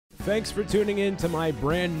Thanks for tuning in to my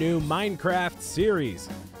brand new Minecraft series.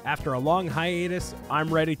 After a long hiatus,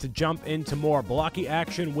 I'm ready to jump into more blocky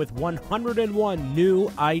action with 101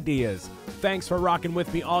 new ideas. Thanks for rocking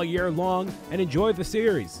with me all year long, and enjoy the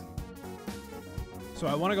series. So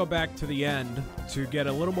I want to go back to the end to get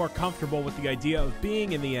a little more comfortable with the idea of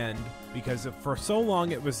being in the end, because for so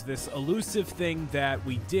long it was this elusive thing that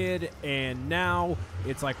we did, and now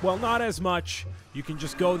it's like, well, not as much. You can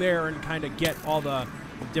just go there and kind of get all the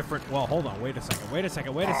different... Well, hold on. Wait a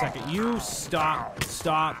second. You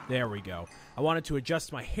stop. There we go. I wanted to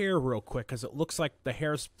adjust my hair real quick because it looks like the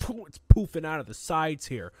hair's it's poofing out of the sides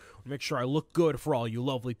here. Make sure I look good for all you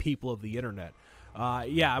lovely people of the internet.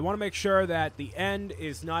 Yeah, I want to make sure that the end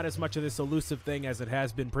is not as much of this elusive thing as it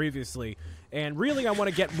has been previously. And really, I want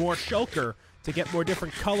to get more shulker to get more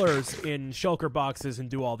different colors in shulker boxes and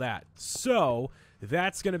do all that. So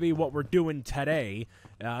that's going to be what we're doing today,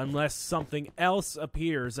 unless something else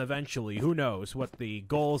appears eventually. Who knows what the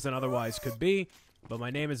goals and otherwise could be. But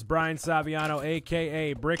my name is Brian Saviano,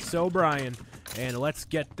 a.k.a. BricksOBrian, and let's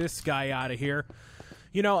get this guy out of here.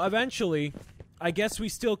 You know, eventually, I guess we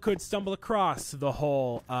still could stumble across the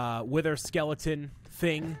whole wither skeleton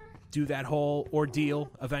thing, do that whole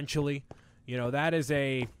ordeal eventually. You know, that is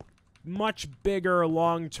a much bigger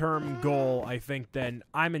long-term goal, I think, than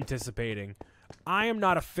I'm anticipating. I am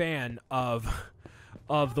not a fan of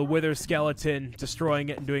the wither skeleton, destroying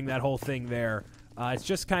it and doing that whole thing there. It's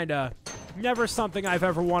just kind of never something I've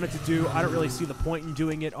ever wanted to do. I don't really see the point in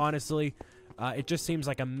doing it, honestly. It just seems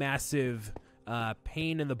like a massive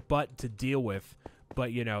pain in the butt to deal with.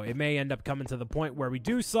 But, you know, it may end up coming to the point where we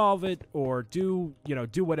do solve it or do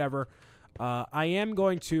whatever. I am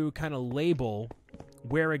going to kind of label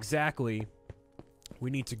where exactly we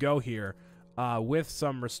need to go here with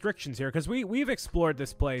some restrictions here. Because we've explored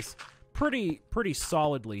this place pretty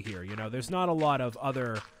solidly here. You know, there's not a lot of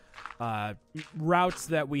other routes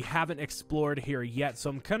that we haven't explored here yet. So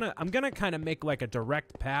I'm gonna kind of make like a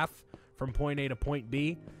direct path from point A to point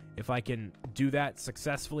B. If I can do that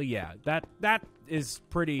successfully, yeah, that is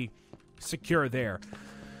pretty secure there.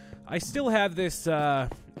 I still have this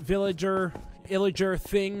illager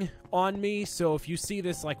thing on me, so if you see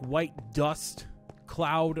this like white dust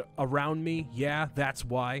cloud around me, yeah, that's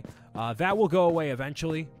why. That will go away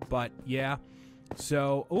eventually, but yeah.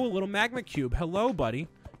 So, oh, a little magma cube. Hello, buddy.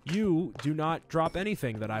 You do not drop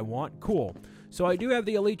anything that I want. Cool. So I do have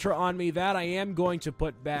the elytra on me that I am going to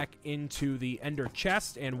put back into the ender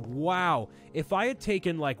chest. And wow, if I had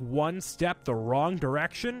taken like one step the wrong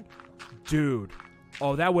direction, dude,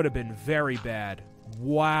 oh, that would have been very bad.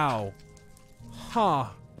 Wow. Huh.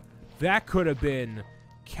 That could have been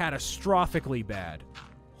catastrophically bad.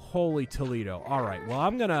 Holy Toledo. All right, well,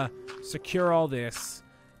 I'm going to secure all this.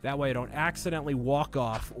 That way I don't accidentally walk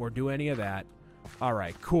off or do any of that. All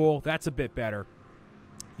right, cool. That's a bit better.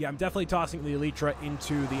 Yeah, I'm definitely tossing the elytra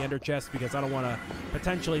into the ender chest because I don't want to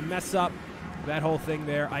potentially mess up that whole thing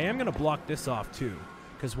there. I am going to block this off too,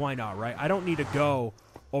 because why not, right? I don't need to go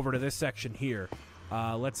over to this section here.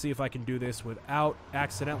 Let's see if I can do this without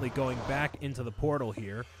accidentally going back into the portal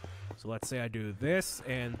here. So let's say I do this,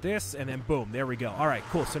 and then boom, there we go. All right,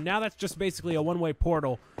 cool. So now that's just basically a one-way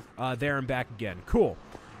portal there and back again. Cool.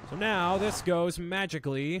 So now this goes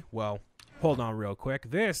magically, well, hold on real quick.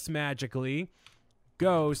 This magically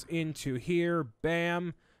goes into here.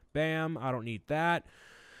 Bam, bam. I don't need that.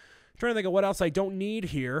 I'm trying to think of what else I don't need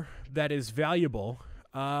here that is valuable.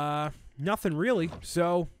 Nothing really.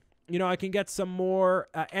 So, you know, I can get some more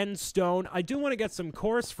end stone. I do want to get some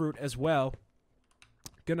chorus fruit as well.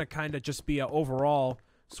 Gonna kind of just be an overall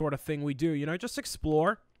sort of thing we do. You know, just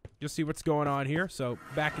explore. Just see what's going on here. So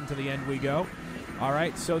back into the end we go. All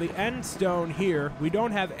right, so the end stone here, we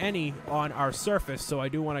don't have any on our surface, so I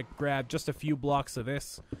do want to grab just a few blocks of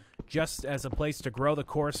this just as a place to grow the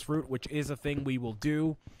chorus fruit, which is a thing we will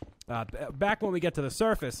do. Back when we get to the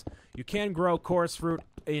surface, you can grow chorus fruit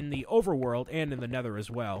in the overworld and in the nether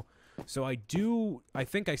as well. So I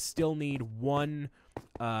think I still need one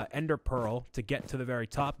ender pearl to get to the very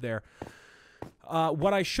top there.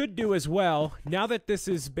 What I should do as well, now that this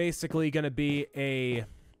is basically going to be a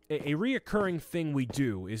reoccurring thing we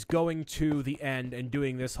do, is going to the end and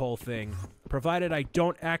doing this whole thing. Provided I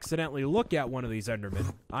don't accidentally look at one of these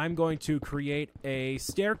endermen, I'm going to create a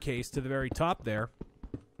staircase to the very top there.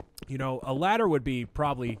 You know, a ladder would be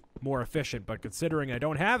probably more efficient, but considering I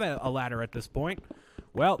don't have a ladder at this point,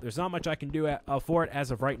 well, there's not much I can do for it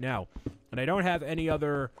as of right now. And I don't have any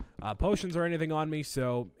other potions or anything on me,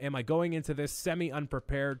 so am I going into this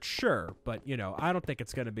semi-unprepared? Sure, but, you know, I don't think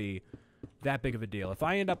it's going to be that big of a deal. If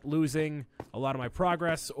I end up losing a lot of my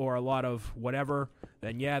progress or a lot of whatever,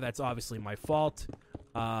 then yeah, that's obviously my fault.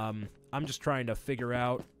 I'm just trying to figure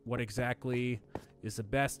out what exactly is the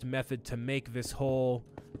best method to make this whole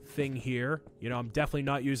thing here. You know, I'm definitely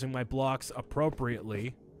not using my blocks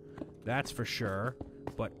appropriately. That's for sure.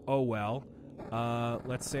 But, oh well.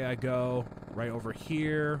 Let's say I go right over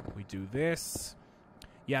here. We do this.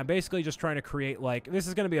 Yeah, I'm basically just trying to create, like, this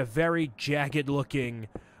is going to be a very jagged-looking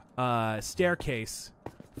staircase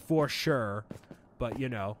for sure. But, you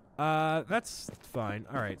know, that's fine.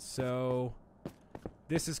 All right, so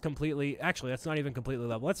this is completely... Actually, that's not even completely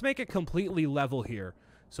level. Let's make it completely level here.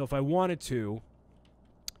 So if I wanted to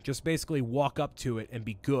just basically walk up to it and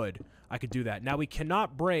be good, I could do that. Now, we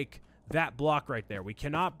cannot break that block right there. We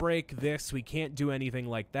cannot break this. We can't do anything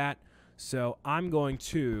like that. So I'm going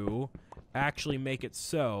to actually make it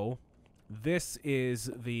so this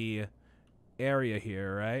is the area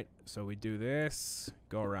here, right? So we do this,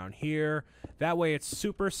 go around here. That way it's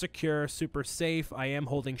super secure, super safe. I am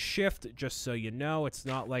holding shift, just so you know. It's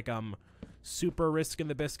not like I'm super risking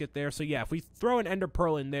the biscuit there. So yeah, if we throw an ender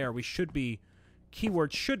pearl in there, we should be,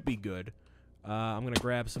 keyword should be good. I'm going to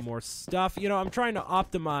grab some more stuff. You know, I'm trying to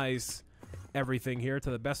optimize everything here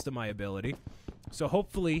to the best of my ability. So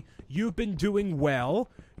hopefully you've been doing well.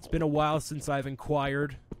 It's been a while since I've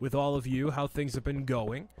inquired with all of you how things have been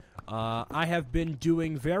going. I have been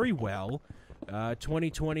doing very well.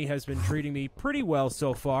 2020 has been treating me pretty well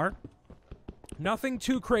so far. Nothing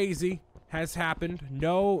too crazy has happened.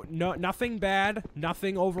 Nothing bad.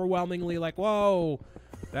 Nothing overwhelmingly like, whoa,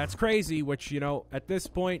 that's crazy, which, you know, at this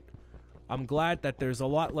point, I'm glad that there's a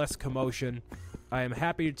lot less commotion. I am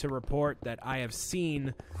happy to report that I have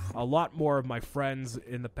seen a lot more of my friends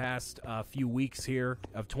in the past few weeks here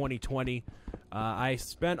of 2020. I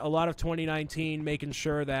spent a lot of 2019 making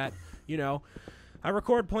sure that, you know, I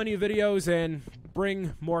record plenty of videos and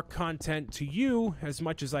bring more content to you as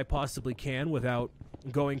much as I possibly can without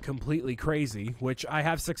going completely crazy, which I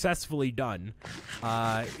have successfully done.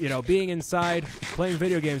 You know, being inside, playing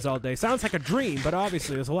video games all day sounds like a dream, but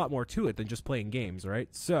obviously there's a lot more to it than just playing games, right?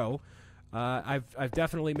 So, I've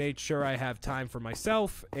definitely made sure I have time for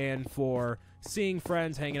myself and for seeing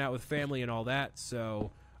friends, hanging out with family and all that.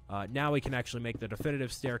 So, now we can actually make the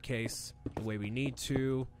definitive staircase the way we need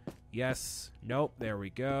to. Yes. Nope. There we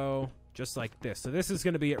go. Just like this. So this is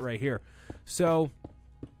going to be it right here. So,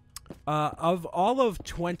 of all of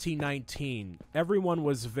 2019, everyone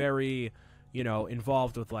was very, you know,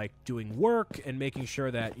 involved with, like, doing work and making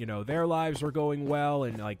sure that, you know, their lives were going well.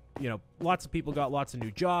 And, like, you know, lots of people got lots of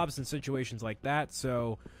new jobs and situations like that.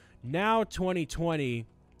 So now 2020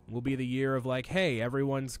 will be the year of, like, hey,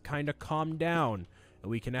 everyone's kind of calmed down.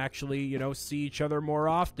 We can actually, you know, see each other more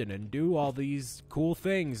often and do all these cool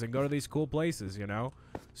things and go to these cool places, you know?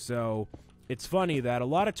 So it's funny that a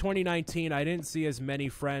lot of 2019, I didn't see as many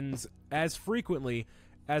friends as frequently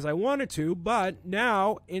as I wanted to, but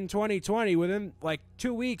now in 2020, within like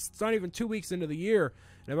 2 weeks, it's not even 2 weeks into the year,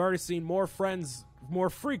 and I've already seen more friends more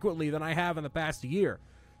frequently than I have in the past year.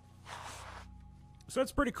 So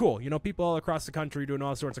it's pretty cool. You know, people all across the country doing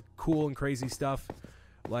all sorts of cool and crazy stuff.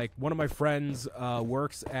 Like, one of my friends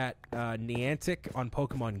works at Niantic on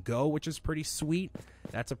Pokemon Go, which is pretty sweet.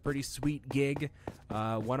 That's a pretty sweet gig.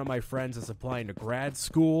 One of my friends is applying to grad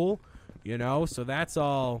school, you know, so that's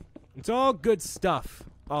all, it's all good stuff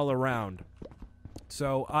all around.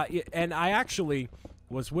 So, and I actually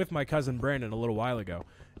was with my cousin Brandon a little while ago,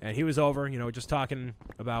 and he was over, you know, just talking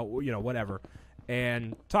about, you know, whatever,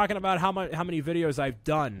 and talking about how many videos I've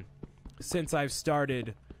done since I've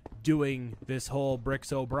started doing this whole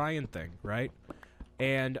BricksOBrian thing, right?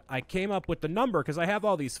 And I came up with the number because I have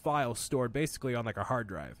all these files stored basically on like a hard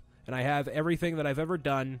drive, and I have everything that I've ever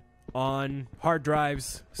done on hard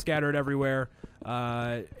drives scattered everywhere,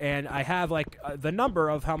 and I have like the number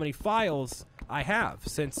of how many files I have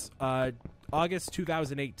since August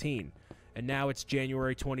 2018, and now it's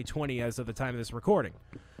January 2020 as of the time of this recording.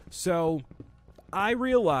 So I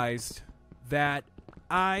realized that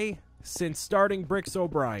since starting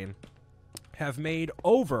BricksOBrian, have made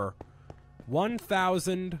over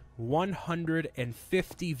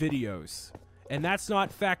 1,150 videos. And that's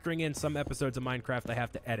not factoring in some episodes of Minecraft I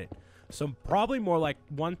have to edit. So probably more like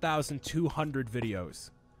 1,200 videos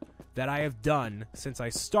that I have done since I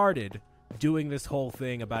started doing this whole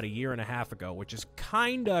thing about a year and a half ago, which is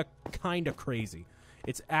kinda crazy.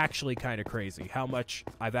 It's actually kinda crazy how much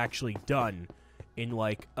I've actually done in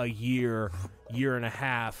like a year and a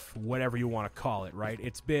half, whatever you want to call it, right?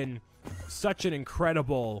 It's been such an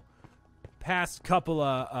incredible past couple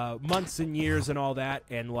of months and years and all that,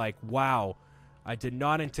 and like, wow, I did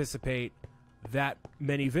not anticipate that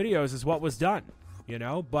many videos is what was done. you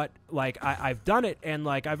know? But, like, I've done it, and,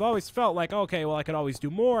 like, I've always felt like, okay, well, I could always do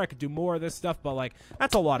more. I could do more of this stuff, but, like,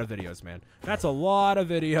 that's a lot of videos, man. That's a lot of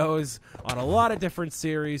videos on a lot of different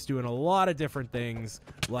series, doing a lot of different things.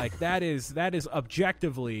 Like, that is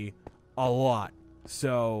objectively a lot.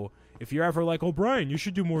 So if you're ever like, oh, Brian, you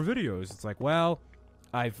should do more videos, it's like, well,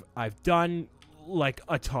 I've done, like,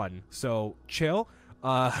 a ton. So chill.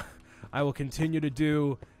 I will continue to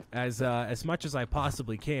do as much as I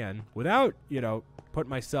possibly can without, you know, put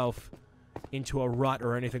myself into a rut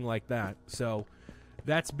or anything like that. So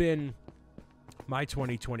that's been my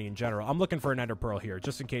 2020 in general. I'm looking for an ender pearl here,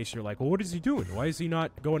 just in case you're like, well, what is he doing? Why is he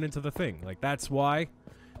not going into the thing? Like, that's why.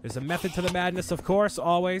 There's a method to the madness, of course,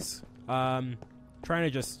 always. Trying to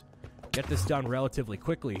just get this done relatively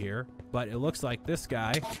quickly here, but it looks like this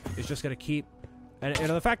guy is just going to keep... And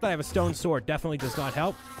the fact that I have a stone sword definitely does not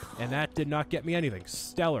help, and that did not get me anything.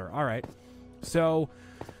 Stellar. All right. So,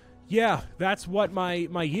 yeah, that's what my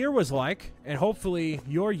year was like, and hopefully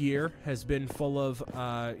your year has been full of,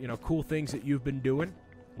 you know, cool things that you've been doing,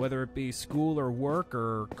 whether it be school or work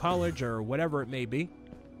or college or whatever it may be.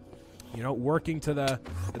 You know, working to the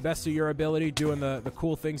best of your ability, doing the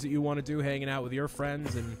cool things that you want to do, hanging out with your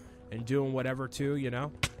friends and doing whatever too, you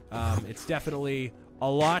know. It's definitely a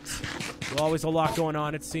lot. There's always a lot going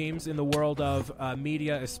on, it seems, in the world of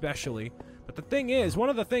media especially. But the thing is, one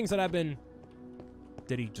of the things that I've been...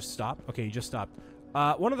 Did he just stop? Okay, he just stopped.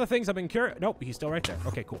 One of the things I've been curious... Nope, he's still right there.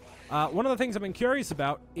 Okay, cool. One of the things I've been curious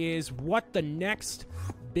about is what the next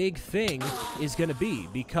big thing is going to be.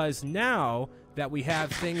 Because now that we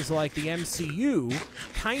have things like the MCU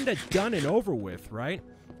kind of done and over with, right?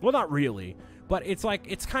 Well, not really, but it's like,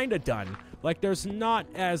 it's kind of done. Like, there's not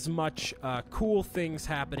as much cool things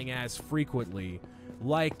happening as frequently,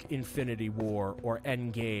 like Infinity War or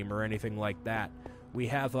Endgame or anything like that. We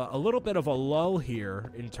have a little bit of a lull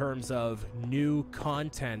here in terms of new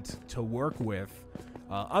content to work with,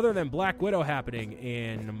 other than Black Widow happening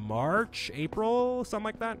in March, April, something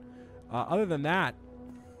like that. Other than that,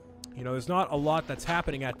 you know, there's not a lot that's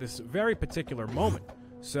happening at this very particular moment.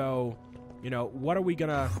 So, you know, what are we going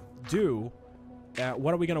to do?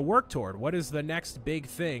 What are we going to work toward? What is the next big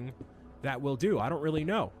thing that we'll do? I don't really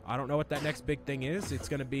know. I don't know what that next big thing is. It's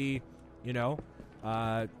going to be, you know,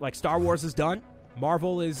 like Star Wars is done.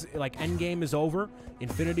 Marvel is, like, Endgame is over.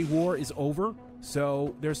 Infinity War is over.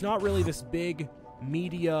 So there's not really this big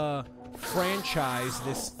media franchise,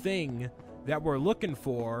 this thing that we're looking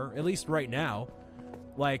for, at least right now.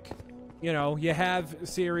 Like, you know, you have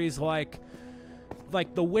series like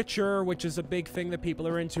The Witcher, which is a big thing that people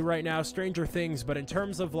are into right now, Stranger Things, but in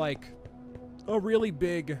terms of, like, a really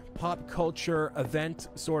big pop culture event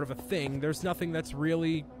sort of a thing, there's nothing that's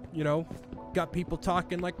really, you know, got people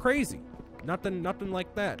talking like crazy. Nothing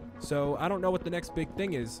like that. So I don't know what the next big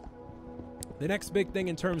thing is. The next big thing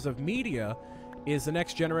in terms of media is the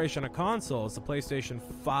next generation of consoles, the PlayStation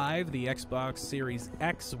 5, the Xbox Series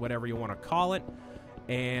X, whatever you want to call it.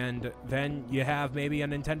 And then you have maybe a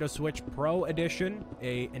Nintendo Switch Pro edition,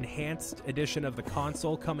 a enhanced edition of the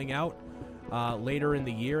console coming out later in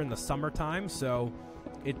the year in the summertime. So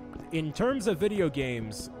in terms of video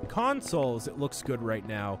games, consoles, it looks good right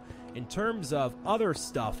now. In terms of other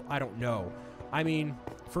stuff, I don't know. I mean,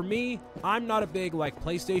 for me, I'm not a big, like,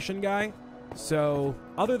 PlayStation guy. So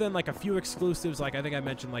other than, like, a few exclusives, like I think I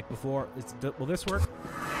mentioned, like, before, will this work?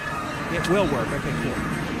 It will work. Okay, cool.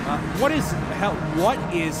 What is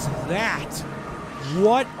that?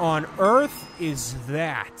 What on earth is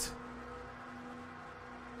that?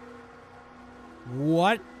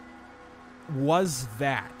 What was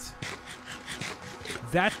that?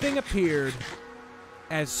 That thing appeared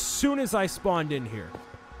as soon as I spawned in here.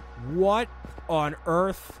 What on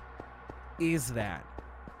earth is that?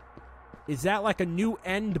 Is that like a new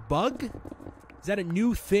end bug? Is that a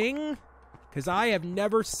new thing? Because I have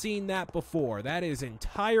never seen that before. That is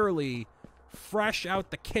entirely fresh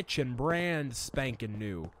out the kitchen, brand spanking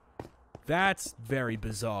new. That's very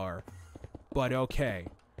bizarre. But okay.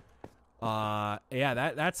 Yeah,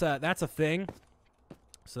 that's a thing.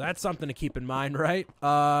 So that's something to keep in mind, right?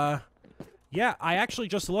 Yeah, I actually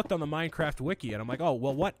just looked on the Minecraft wiki, and I'm like, oh,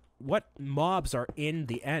 well, what mobs are in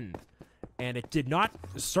the end? And it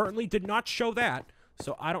certainly did not show that.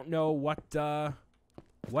 So I don't know what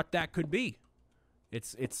that could be.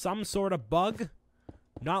 It's some sort of bug,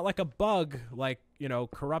 not like a bug, like, you know,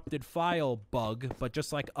 corrupted file bug, but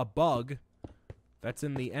just like a bug that's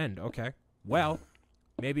in the end. Okay, well,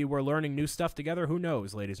 maybe we're learning new stuff together. Who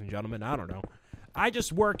knows, ladies and gentlemen? I don't know. I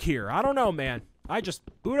just work here. I don't know, man. I just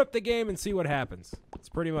boot up the game and see what happens. It's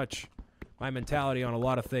pretty much my mentality on a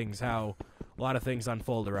lot of things, how a lot of things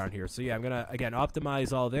unfold around here. So yeah, I'm gonna, again,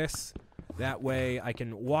 optimize all this. That way I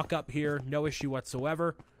can walk up here, no issue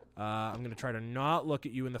whatsoever. I'm going to try to not look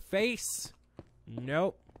at you in the face.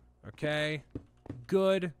 Nope. Okay.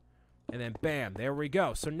 Good. And then bam, there we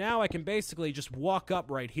go. So now I can basically just walk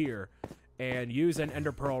up right here and use an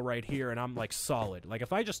ender pearl right here, and I'm like solid. Like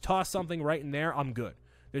if I just toss something right in there, I'm good.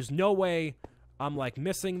 There's no way I'm like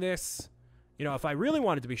missing this. You know, if I really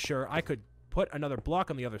wanted to be sure, I could put another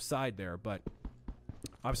block on the other side there, but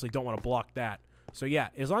obviously don't want to block that. So yeah,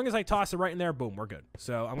 as long as I toss it right in there, boom, we're good.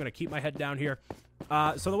 So I'm going to keep my head down here.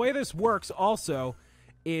 So the way this works also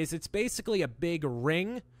is it's basically a big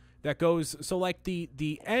ring that goes, so like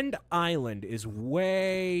the end island is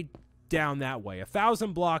way down that way.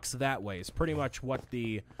 1,000 blocks that way is pretty much what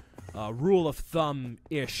the rule of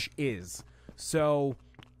thumb-ish is. So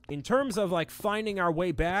in terms of like finding our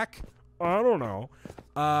way back, I don't know.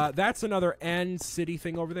 That's another end city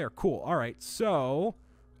thing over there. Cool. All right. So,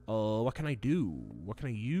 what can I do? What can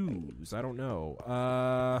I use? I don't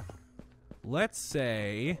know. Let's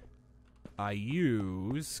say I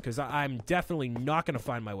use, because I'm definitely not going to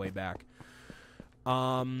find my way back.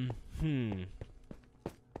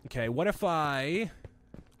 Okay, what if I'm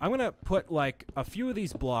going to put, like, a few of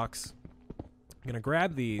these blocks. I'm going to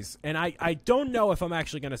grab these, and I don't know if I'm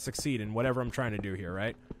actually going to succeed in whatever I'm trying to do here,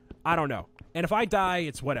 right? I don't know. And if I die,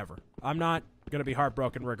 it's whatever. I'm not going to be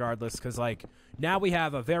heartbroken regardless, because, like, now we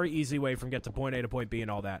have a very easy way from get to point A to point B and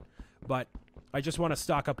all that. But I just want to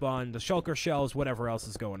stock up on the shulker shells, whatever else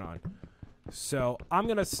is going on. So I'm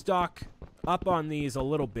going to stock up on these a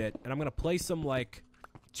little bit, and I'm going to place them, like,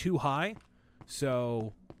 too high.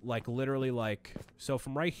 So, like, literally, like, so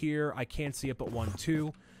from right here, I can't see it but 1,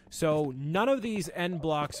 2. So none of these end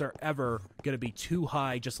blocks are ever going to be too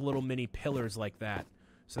high, just little mini pillars like that.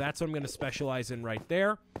 So that's what I'm going to specialize in right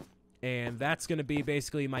there. And that's going to be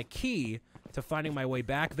basically my key to finding my way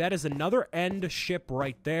back. That is another end ship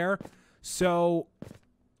right there. So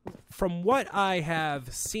from what I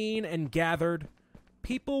have seen and gathered,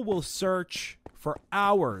 people will search for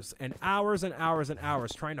hours and hours and hours and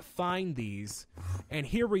hours trying to find these. And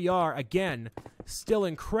here we are, again, still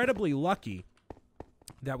incredibly lucky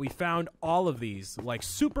that we found all of these, like,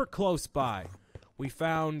 super close by. We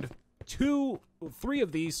found 3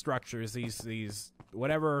 of these structures, these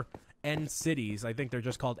whatever end cities. I think they're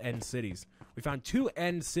just called end cities. We found 2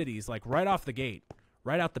 end cities, like, right off the gate.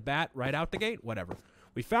 Right out the bat, right out the gate, whatever.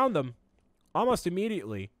 We found them almost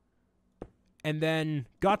immediately, and then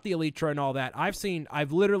got the Elytra and all that.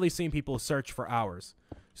 I've literally seen people search for hours.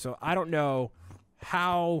 So I don't know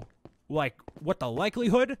how, like, what the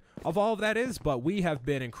likelihood of all of that is, but we have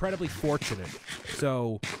been incredibly fortunate.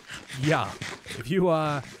 So, yeah. If you,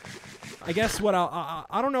 I guess what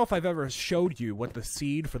I don't know if I've ever showed you what the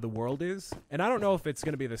seed for the world is, and I don't know if it's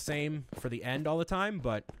going to be the same for the end all the time,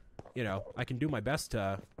 but, you know, I can do my best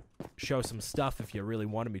to show some stuff if you really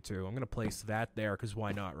wanted me to. I'm going to place that there, because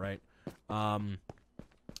why not, right?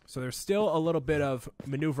 So there's still a little bit of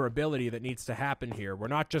maneuverability that needs to happen here. We're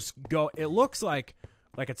not just it looks like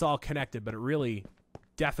it's all connected, but it really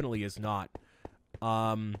definitely is not.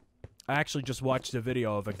 I actually just watched a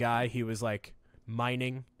video of a guy. He was like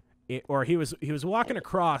mining it, or he was walking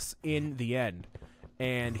across in the end,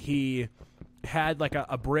 and he had like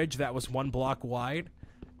a bridge that was 1 block wide,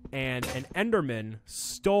 and an Enderman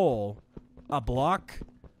stole a block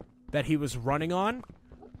that he was running on,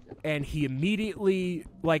 and he immediately,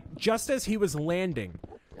 like, just as he was landing,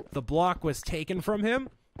 the block was taken from him.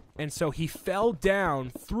 And so he fell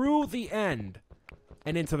down through the end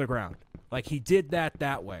and into the ground. Like, he did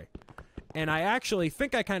that way. And I actually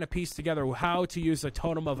think I kind of pieced together how to use a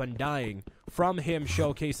Totem of Undying from him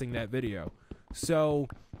showcasing that video. So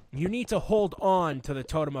you need to hold on to the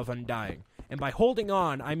Totem of Undying. And by holding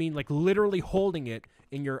on, I mean, like, literally holding it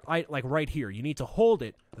in your, like, right here. You need to hold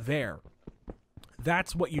it there.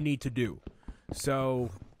 That's what you need to do.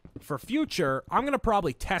 So for future, I'm going to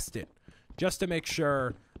probably test it just to make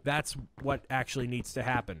sure that's what actually needs to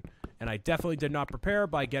happen. And I definitely did not prepare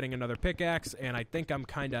by getting another pickaxe, and I think I'm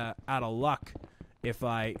kind of out of luck if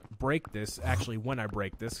I break this. Actually, when I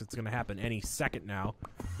break this, it's going to happen any second now.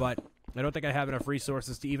 But I don't think I have enough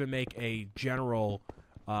resources to even make a general,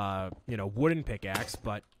 you know, wooden pickaxe.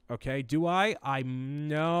 But, okay, do I?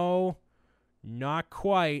 No, not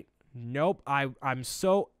quite. Nope. I'm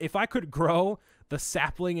so... If I could grow the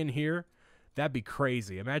sapling in here, that'd be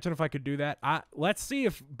crazy. Imagine if I could do that. Let's see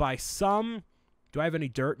if by some... Do I have any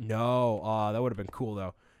dirt? No. That would have been cool,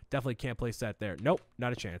 though. Definitely can't place that there. Nope.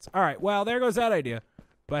 Not a chance. All right. Well, there goes that idea.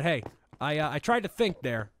 But, hey, I tried to think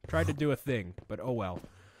there. Tried to do a thing. But, oh, well.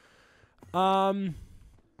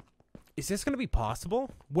 Is this going to be possible?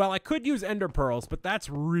 Well, I could use ender pearls, but that's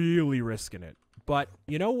really risking it. But,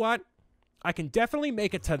 you know what? I can definitely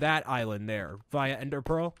make it to that island there via Ender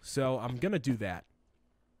Pearl, so I'm going to do that.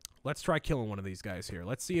 Let's try killing one of these guys here.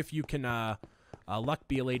 Let's see if you can luck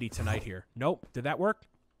be a lady tonight here. Nope. Did that work?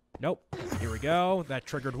 Nope. Here we go. That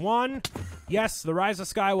triggered one. Yes, The Rise of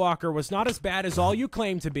Skywalker was not as bad as all you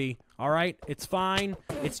claim to be. All right? It's fine.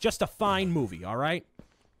 It's just a fine movie, all right?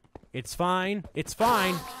 It's fine. It's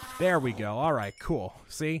fine. There we go. All right, cool.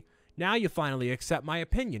 See? Now you finally accept my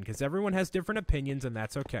opinion, because everyone has different opinions, and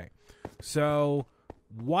that's okay. So,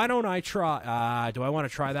 why don't I try... do I want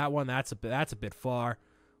to try that one? That's a bit far.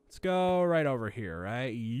 Let's go right over here,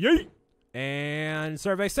 right? Yeet! And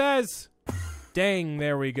survey says... Dang,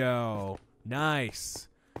 there we go. Nice.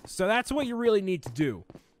 So that's what you really need to do.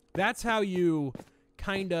 That's how you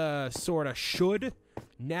kind of, sort of should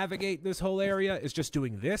navigate this whole area, is just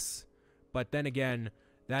doing this. But then again,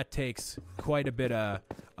 that takes quite a bit of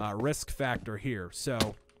risk factor here. So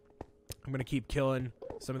I'm going to keep killing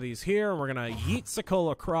some of these here, and we're going to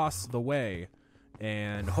yeetsicle across the way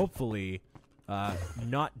and hopefully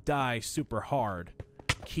not die super hard.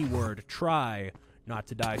 Keyword, try not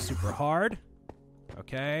to die super hard.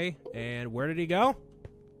 Okay, and where did he go?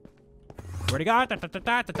 Where'd he go?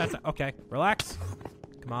 Okay, relax.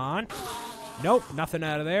 Come on. Nope, nothing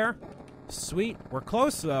out of there. Sweet. We're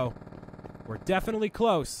close, though. We're definitely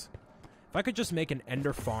close. If I could just make an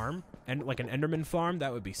Ender farm, and like an Enderman farm,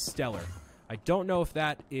 that would be stellar. I don't know if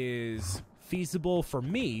that is feasible for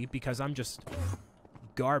me, because I'm just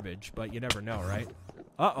garbage, but you never know, right?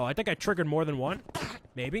 Uh-oh, I think I triggered more than one.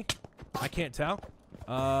 Maybe. I can't tell.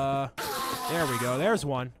 There we go. There's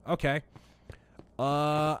one. Okay.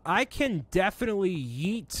 I can definitely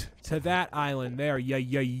yeet to that island there.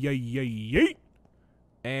 Yeet.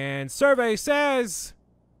 And survey says...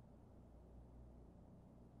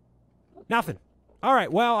 nothing. All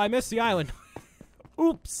right, well, I missed the island.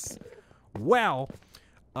 Oops. Well,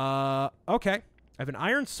 okay. I have an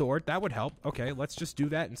iron sword. That would help. Okay, let's just do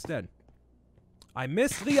that instead. I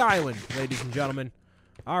missed the island, ladies and gentlemen.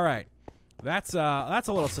 All right. That's a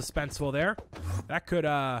little suspenseful there. That could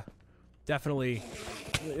definitely,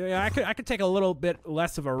 yeah, I could take a little bit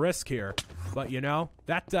less of a risk here, but you know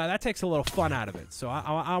that takes a little fun out of it. So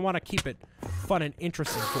I want to keep it fun and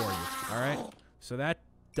interesting for you. All right. So that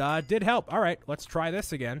did help. All right, let's try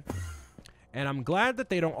this again. And I'm glad that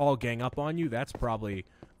they don't all gang up on you. That's probably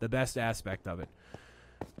the best aspect of it.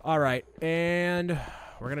 All right, and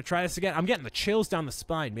we're going to try this again. I'm getting the chills down the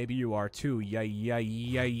spine. Maybe you are too. Yay.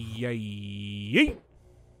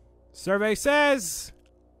 Survey says...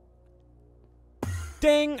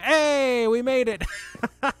 ding! Hey, we made it.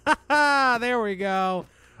 There we go.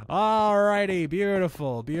 Alrighty,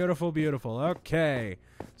 beautiful. Okay,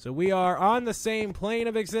 so we are on the same plane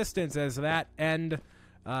of existence as that end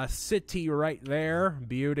city right there.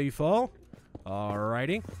 Beautiful.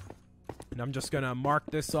 Alrighty. And I'm just going to mark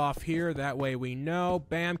this off here. That way we know.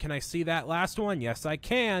 Bam. Can I see that last one? Yes, I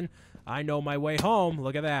can. I know my way home.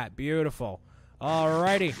 Look at that. Beautiful.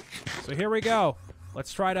 Alrighty. So here we go.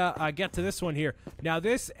 Let's try to get to this one here. Now,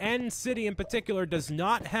 this end city in particular does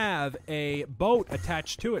not have a boat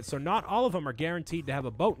attached to it. So not all of them are guaranteed to have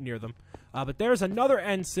a boat near them. But there's another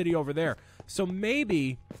end city over there. So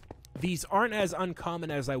maybe these aren't as uncommon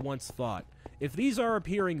as I once thought. If these are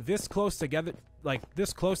appearing this close together, like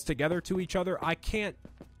this close together to each other, I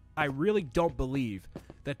really don't believe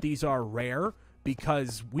that these are rare,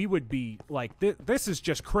 because we would be like, this is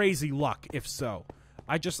just crazy luck if so.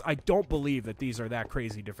 I don't believe that these are that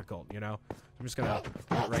crazy difficult, you know? I'm just gonna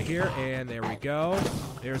put it right here, and there we go.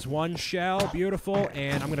 There's one shell, beautiful,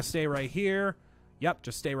 and I'm gonna stay right here. Yep,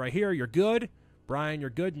 just stay right here. You're good. Brian,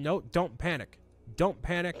 you're good. No, don't panic. Don't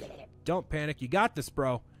panic. Don't panic. You got this,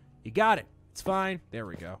 bro. You got it. It's fine. There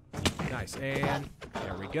we go. Nice. And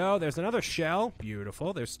there we go. There's another shell.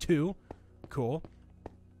 Beautiful. There's two. Cool.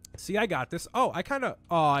 See, I got this. Oh,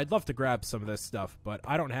 I'd love to grab some of this stuff, but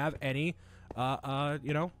I don't have any,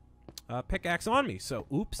 pickaxe on me. So,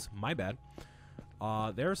 oops, my bad.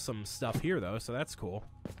 There's some stuff here, though, so that's cool.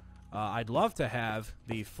 I'd love to have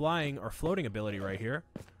the flying or floating ability right here.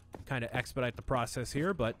 Kind of expedite the process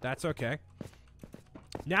here, but that's okay.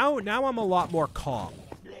 Now I'm a lot more calm.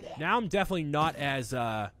 Now I'm definitely not as,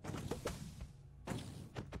 oh,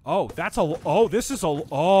 this is a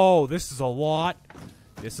lot.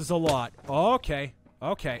 This is a lot. Okay.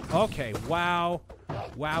 Wow.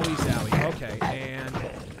 Wowie zowie. Okay, and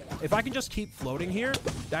if I can just keep floating here,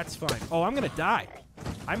 that's fine. Oh, I'm gonna die.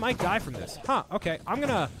 I might die from this. Huh, okay. I'm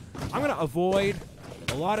gonna avoid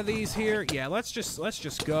a lot of these here. Yeah, let's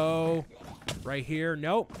just go right here.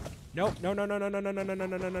 Nope. No.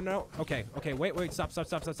 Okay, wait.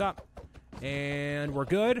 Stop. And we're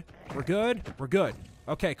good.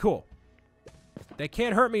 Okay, cool. They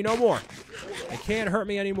can't hurt me no more. They can't hurt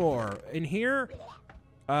me anymore. In here,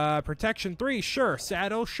 protection 3, sure.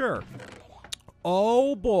 Saddle, sure.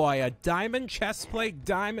 Oh boy, a diamond chest plate,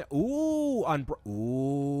 diamond. Ooh,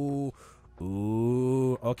 ooh,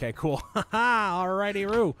 ooh. Okay, cool.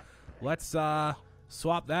 Alrighty-roo. Let's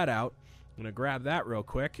swap that out. I'm gonna grab that real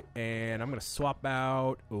quick, and I'm gonna swap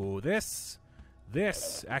out. Ooh, this.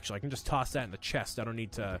 Actually, I can just toss that in the chest. I don't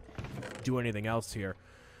need to do anything else here.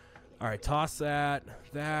 All right, toss that,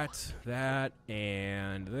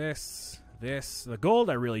 and this. The gold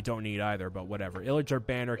I really don't need either, but whatever. Illager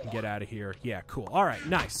banner can get out of here. Yeah, cool. All right,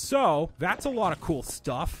 nice. So that's a lot of cool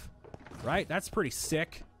stuff, right? That's pretty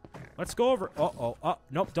sick. Let's go over.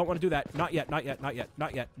 Nope, don't want to do that. Not yet.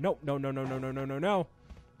 Nope, no.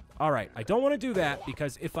 All right, I don't want to do that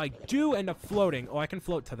because if I do end up floating, I can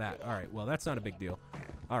float to that. All right, well, that's not a big deal.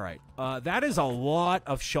 All right, that is a lot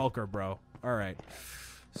of shulker, bro. All right,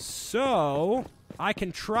 so I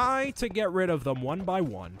can try to get rid of them one by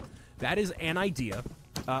one. That is an idea.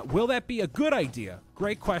 Will that be a good idea?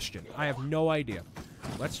 Great question. I have no idea.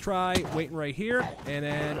 Let's try waiting right here, and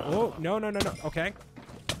then, oh, no. Okay,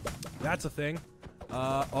 that's a thing.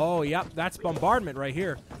 Oh, yep, that's bombardment right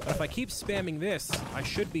here. But if I keep spamming this, I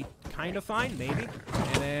should be kind of fine, maybe.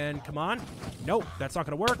 And then, come on. Nope, that's not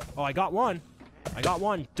going to work. Oh, I got one.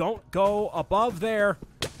 Don't go above there.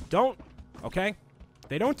 Don't. Okay.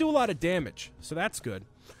 They don't do a lot of damage, so that's good.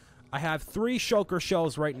 I have 3 shulker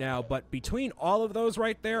shells right now, but between all of those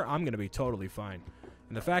right there, I'm going to be totally fine.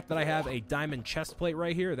 And the fact that I have a diamond chest plate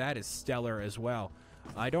right here, that is stellar as well.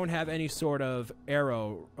 I don't have any sort of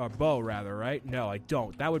arrow, or bow rather, right? No, I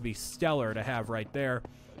don't. That would be stellar to have right there.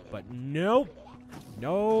 But nope.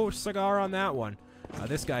 No cigar on that one.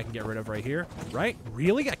 This guy I can get rid of right here. Right?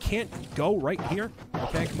 Really? I can't go right here?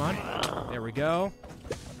 Okay, come on. There we go.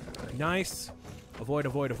 Nice. Avoid.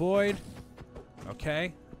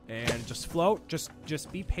 Okay. And just float.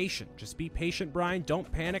 Just be patient. Just be patient, Brian.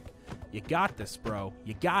 Don't panic. You got this, bro.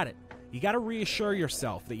 You got it. You got to reassure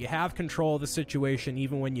yourself that you have control of the situation,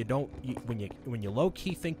 even when you don't. When you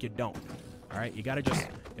low-key think you don't. All right, you got to just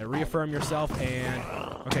reaffirm yourself. And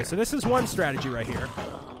okay, so this is one strategy right here.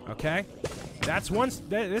 Okay, that's one.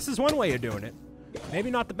 This is one way of doing it.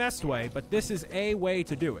 Maybe not the best way, but this is a way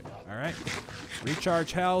to do it. All right,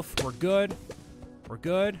 recharge health. We're good. We're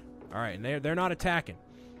good. All right, and they're not attacking.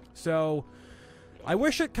 So I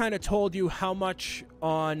wish it kind of told you how much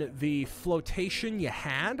on the flotation you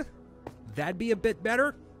had. That'd be a bit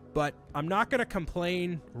better, but I'm not going to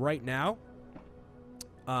complain right now.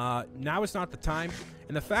 Now is not the time.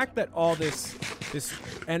 And the fact that all this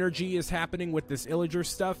energy is happening with this Illager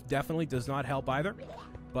stuff definitely does not help either.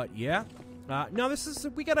 But yeah. No,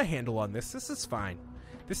 we got a handle on this. This is fine.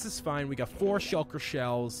 This is fine. We got 4 shulker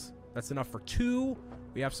shells. That's enough for 2.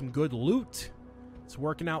 We have some good loot. It's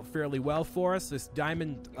working out fairly well for us. This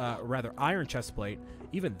diamond, iron chest plate,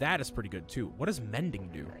 even that is pretty good too. What does mending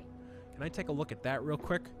do? Can I take a look at that real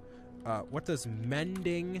quick? What does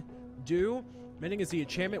mending do? Mending is the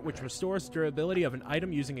enchantment which restores durability of an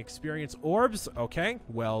item using experience orbs. Okay,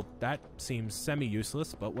 well, that seems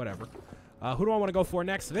semi-useless, but whatever. Who do I want to go for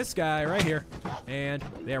next? This guy right here. And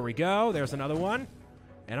there we go. There's another one.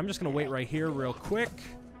 And I'm just going to wait right here real quick.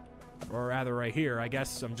 Or rather right here. I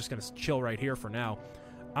guess I'm just going to chill right here for now.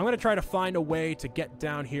 I'm going to try to find a way to get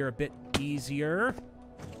down here a bit easier.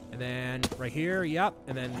 And then right here, yep.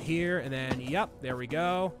 And then here, and then yep. There we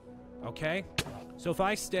go. Okay. So if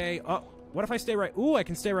I stay... Oh, what if I stay right... Ooh, I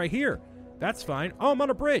can stay right here. That's fine. Oh, I'm on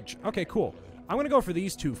a bridge. Okay, cool. I'm going to go for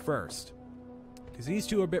these 2 first. Because these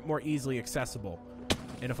 2 are a bit more easily accessible.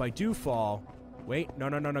 And if I do fall... Wait. No.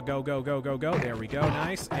 Go. There we go.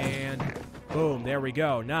 Nice. And boom. There we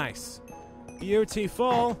go. Nice.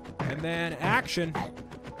 Beautiful. And then action.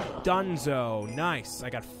 Dunzo. Nice. I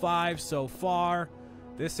got 5 so far.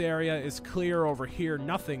 This area is clear over here.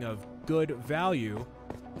 Nothing of good value,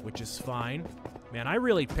 which is fine. Man, I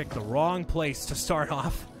really picked the wrong place to start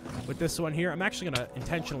off with this one here. I'm actually going to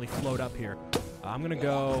intentionally float up here. I'm going to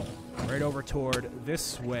go right over toward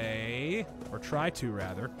this way, or try to,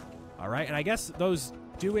 rather. All right, and I guess those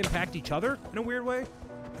do impact each other in a weird way.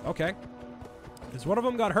 Okay. Because one of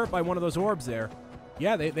them got hurt by one of those orbs there.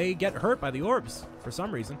 Yeah, they get hurt by the orbs for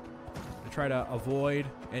some reason. Try to avoid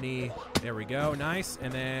any... There we go. Nice.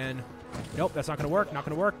 And then... Nope, that's not going to work. Not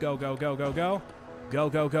going to work. Go. Go. Get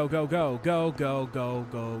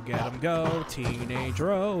him, go. Teenage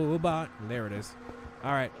robot. There it is.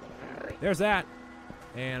 All right. There's that.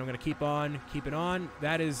 And I'm going to keep on keeping on.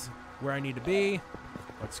 That is where I need to be.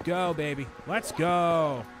 Let's go, baby. Let's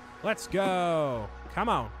go. Come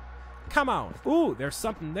on. Ooh, there's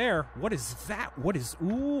something there. What is that? What is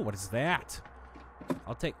that?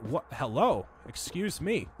 I'll take what? Hello. Excuse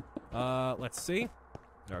me. Let's see.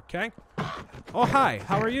 Okay. Oh, hi.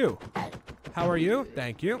 How are you? How are you?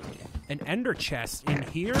 Thank you. An ender chest in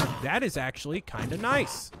here. That is actually kind of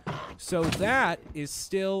nice. So that is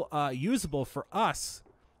still usable for us.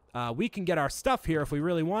 We can get our stuff here if we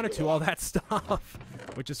really wanted to, all that stuff,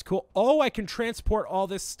 which is cool. Oh, I can transport all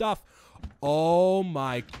this stuff. Oh,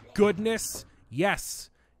 my goodness. Yes.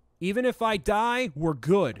 Even if I die, we're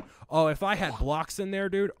good. Oh, if I had blocks in there,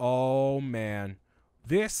 dude. Oh, man.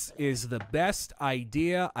 This is the best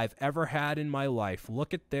idea I've ever had in my life.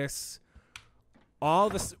 Look at this. All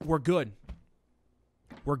this. We're good.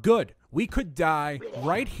 We're good. We could die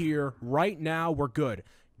right here, right now. We're good.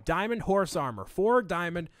 Diamond horse armor, 4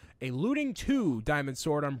 diamond, a looting 2 diamond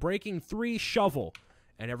sword, unbreaking 3 shovel,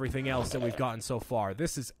 and everything else that we've gotten so far.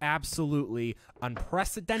 This is absolutely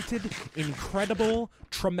unprecedented, incredible,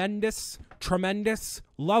 tremendous, tremendous,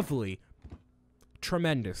 lovely,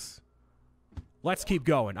 tremendous. Let's keep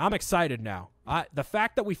going. I'm excited now. The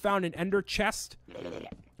fact that we found an ender chest,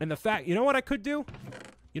 and the fact, you know what I could do?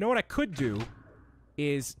 You know what I could do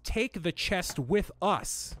is take the chest with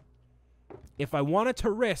us. If I wanted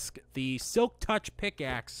to risk the Silk Touch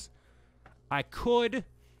pickaxe, I could,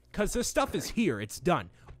 because this stuff is here. It's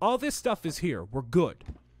done. All this stuff is here. We're good,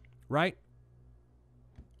 right?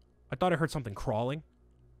 I thought I heard something crawling.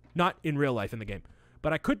 Not in real life in the game.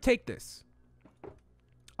 But I could take this.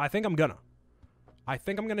 I think I'm gonna. I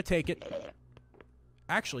think I'm gonna take it.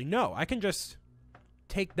 Actually, no. I can just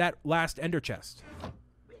take that last ender chest.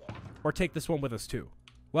 Or take this one with us, too.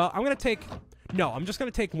 Well, I'm gonna take... No, I'm just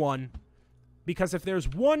gonna take one. Because if there's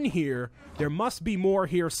one here, there must be more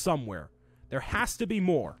here somewhere. There has to be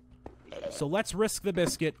more. So let's risk the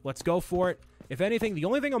biscuit. Let's go for it. If anything, the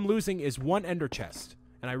only thing I'm losing is 1 ender chest.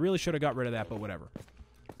 And I really should have got rid of that, but whatever.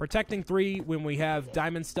 Protecting 3 when we have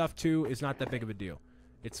diamond stuff too is not that big of a deal.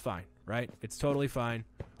 It's fine, right? It's totally fine.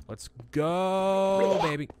 Let's go,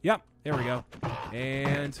 baby. Yep, there we go.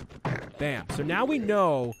 And bam. So now we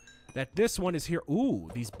know that this one is here.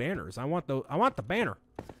 Ooh, these banners. I want the banner.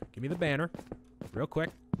 Give me the banner. Real quick.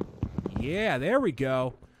 Yeah, there we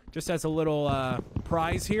go. Just as a little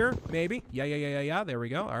prize here, maybe. Yeah. There we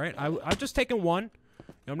go. All right. I'm just taking one.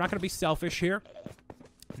 You know, I'm not going to be selfish here.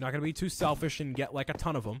 I'm not going to be too selfish and get like a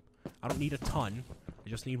ton of them. I don't need a ton. I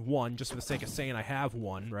just need one just for the sake of saying I have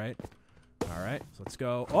one, right? All right. So let's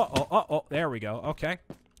go. Oh. There we go. Okay.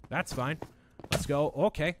 That's fine. Let's go.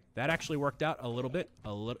 Okay. That actually worked out a little bit.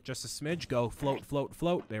 Just a smidge. Go. Float, float,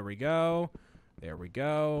 float. There we go. There we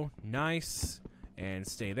go. Nice. And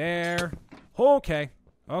stay there. Okay.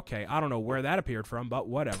 Okay. I don't know where that appeared from, but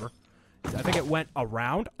whatever. I think it went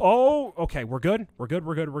around. Oh, okay. We're good. We're good.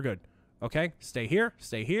 We're good. We're good. Okay. Stay here.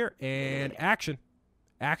 Stay here. And action.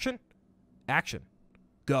 Action. Action.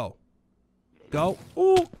 Go. Go.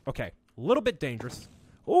 Ooh. Okay. A little bit dangerous.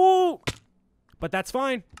 Ooh. But that's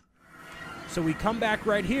fine. So we come back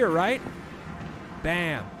right here, right?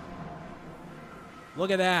 Bam.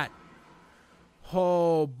 Look at that.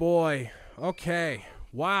 Oh, boy. Okay.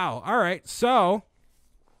 Wow. All right. So,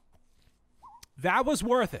 that was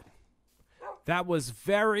worth it. That was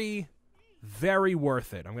very, very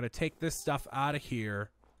worth it. I'm going to take this stuff out of here.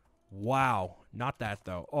 Wow. Not that,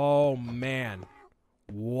 though. Oh, man.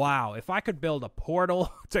 Wow. If I could build a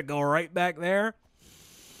portal to go right back there,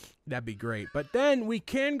 that'd be great. But then we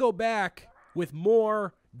can go back with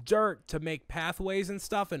more dirt to make pathways and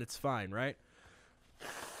stuff, and it's fine, right?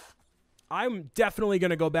 I'm definitely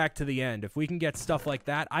going to go back to the end. If we can get stuff like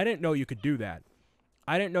that. I didn't know you could do that.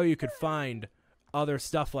 I didn't know you could find other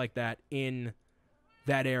stuff like that in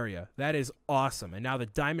that area. That is awesome. And now the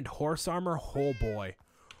diamond horse armor. Oh, boy.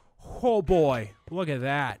 Oh, boy. Look at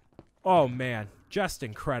that. Oh, man. Just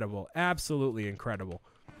incredible. Absolutely incredible.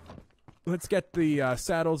 Let's get the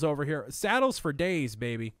saddles over here. Saddles for days,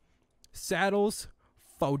 baby. Saddles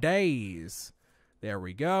for days. There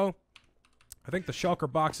we go. I think the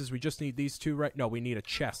shulker boxes, we just need these two, right? No, we need a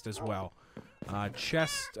chest as well.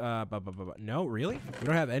 Chest, no, really? We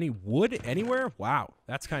don't have any wood anywhere? Wow,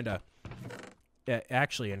 that's kind of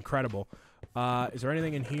actually incredible. Is there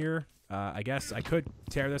anything in here? I guess I could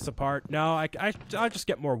tear this apart. No, I'll just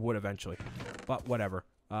get more wood eventually, but whatever.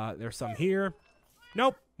 There's some here.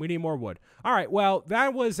 Nope, we need more wood. All right, well,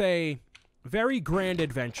 that was a very grand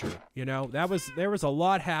adventure, you know? There was a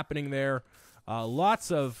lot happening there.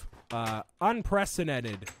 Lots of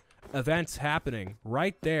unprecedented events happening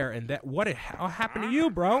right there, and that what happened to you,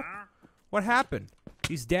 bro? What happened?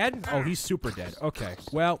 He's dead? Oh, he's super dead. Okay,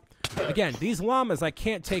 well, Again, these llamas I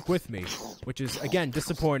can't take with me, which is, again,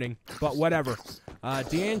 disappointing, but whatever.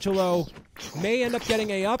 D'Angelo may end up getting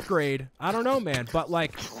a upgrade. I don't know, man, but,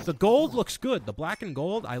 like, the gold looks good. The black and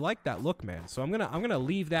gold, I like that look, man. So I'm gonna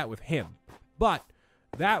leave that with him. But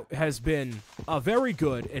that has been a very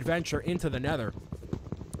good adventure into the nether.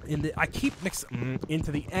 I keep mixing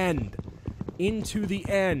into the end. Into the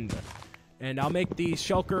end. And I'll make these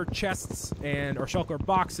shulker chests or shulker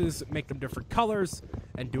boxes, make them different colors,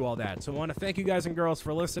 and do all that. So I want to thank you guys and girls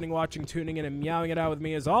for listening, watching, tuning in, and meowing it out with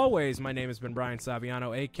me. As always, my name has been Brian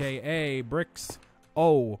Saviano, a.k.a.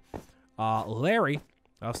 BricksOBrian.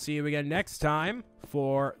 I'll see you again next time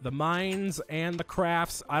for the mines and the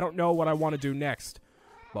crafts. I don't know what I want to do next,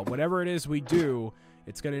 but whatever it is we do,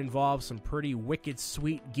 it's going to involve some pretty wicked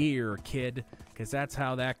sweet gear, kid, because that's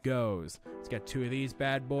how that goes. Let's get 2 of these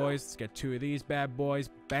bad boys. Let's get 2 of these bad boys.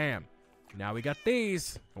 Bam. Now we got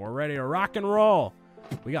these, and we're ready to rock and roll.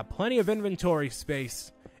 We got plenty of inventory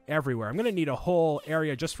space everywhere. I'm going to need a whole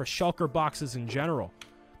area just for shulker boxes in general,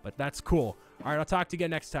 but that's cool. All right, I'll talk to you again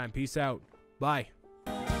next time. Peace out. Bye.